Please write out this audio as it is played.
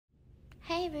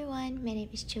Hi everyone, my name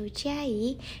is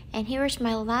Chai, and here is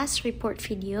my last report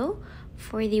video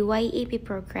for the YEP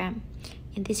program.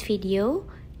 In this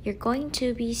video, you're going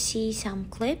to see some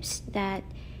clips that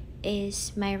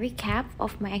is my recap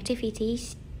of my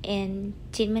activities in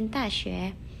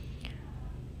Daxue.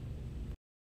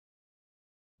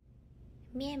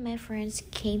 Me and my friends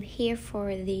came here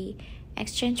for the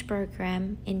exchange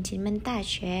program in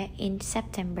Daxue in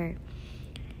September.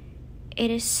 It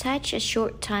is such a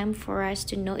short time for us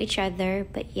to know each other,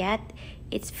 but yet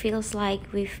it feels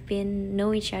like we've been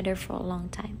know each other for a long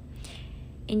time.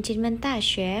 In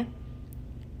Daxue,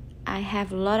 I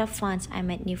have a lot of fun. I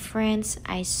met new friends,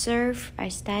 I surf, I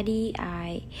study,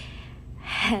 I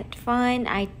had fun,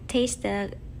 I taste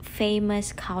the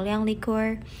famous Kaoliang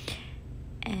liquor,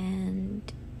 and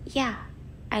yeah,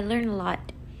 I learned a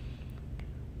lot.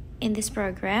 In this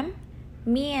program,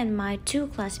 me and my two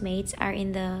classmates are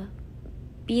in the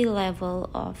B level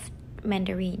of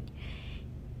Mandarin.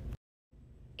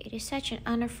 It is such an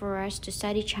honor for us to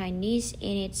study Chinese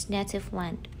in its native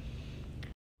land.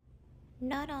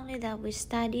 Not only that we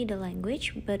study the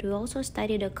language, but we also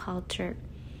study the culture.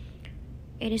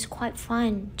 It is quite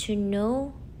fun to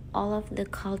know all of the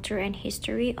culture and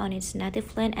history on its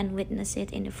native land and witness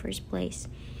it in the first place.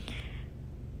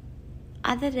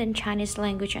 Other than Chinese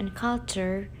language and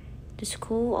culture, the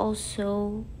school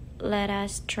also let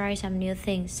us try some new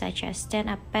things such as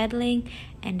stand-up paddling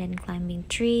and then climbing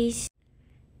trees,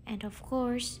 and of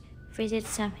course visit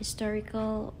some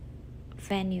historical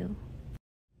venue.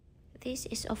 This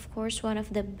is of course one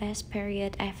of the best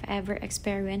period I've ever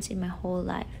experienced in my whole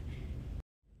life.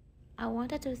 I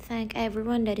wanted to thank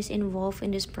everyone that is involved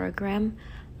in this program,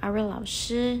 our 老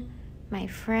师, my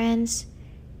friends,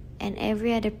 and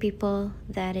every other people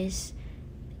that is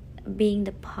being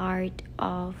the part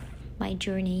of my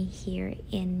journey here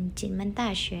in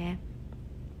Daxue.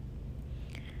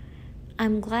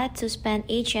 I'm glad to spend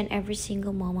each and every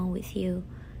single moment with you.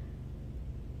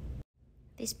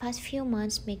 These past few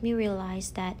months make me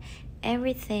realize that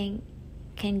everything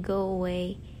can go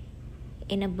away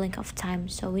in a blink of time,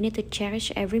 so we need to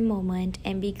cherish every moment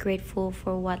and be grateful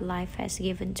for what life has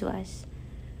given to us.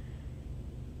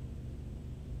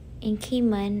 In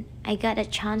Kinmen, I got a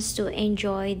chance to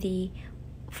enjoy the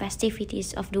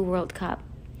festivities of the World Cup,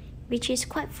 which is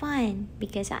quite fun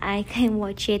because I can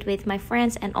watch it with my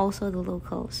friends and also the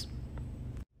locals.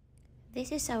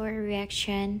 This is our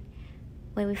reaction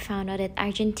when we found out that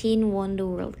Argentina won the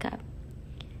World Cup.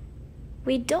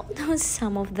 We don't know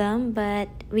some of them, but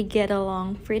we get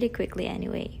along pretty quickly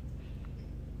anyway.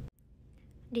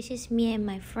 This is me and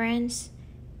my friends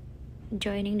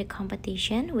joining the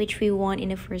competition, which we won in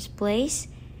the first place,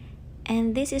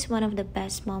 and this is one of the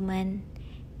best moments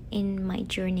in my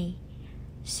journey.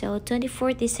 So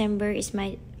 24th December is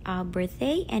my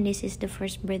birthday, and this is the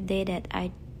first birthday that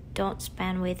I don't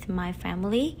spend with my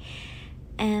family,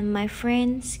 and my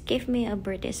friends gave me a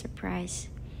birthday surprise.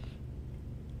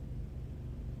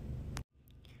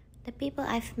 The people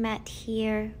I've met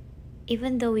here,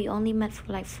 even though we only met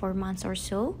for like 4 months or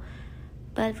so,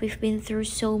 but we've been through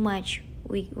so much.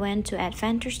 We went to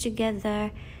adventures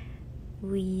together,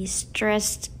 we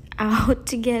stressed out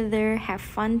together, have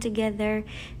fun together,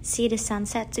 see the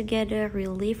sunset together,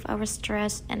 relieve our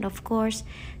stress, and of course,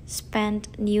 spend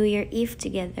New Year Eve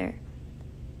together.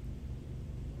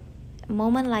 A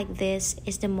moment like this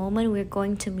is the moment we're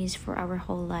going to miss for our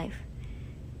whole life.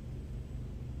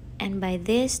 And by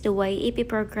this, the YEP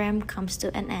program comes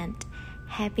to an end.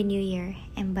 Happy New Year.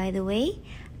 And by the way,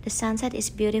 the sunset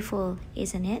is beautiful,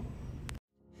 isn't it?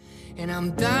 And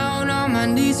I'm down on my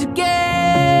knees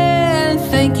again.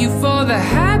 Thank you for the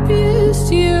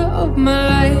happiest year of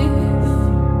my life.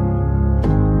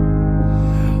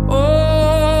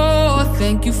 Oh,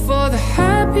 thank you for the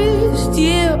happiest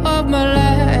year of my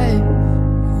life.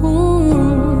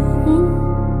 Ooh.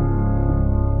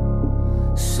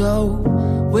 So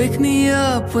wake me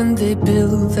up when they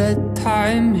build that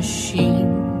time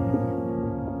machine.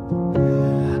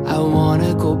 I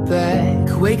wanna go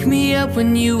back. Wake me up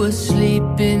when you were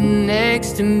sleeping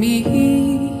next to me,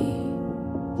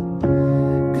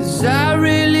 'cause I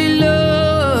really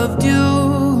loved you.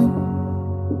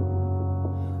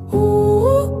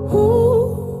 Ooh,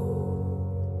 ooh.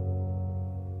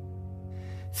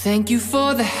 Thank you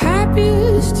for the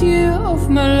happiest year of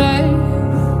my life.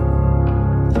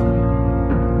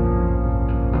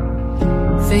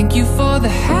 Thank you for the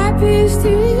happiest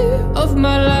year of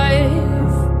my life.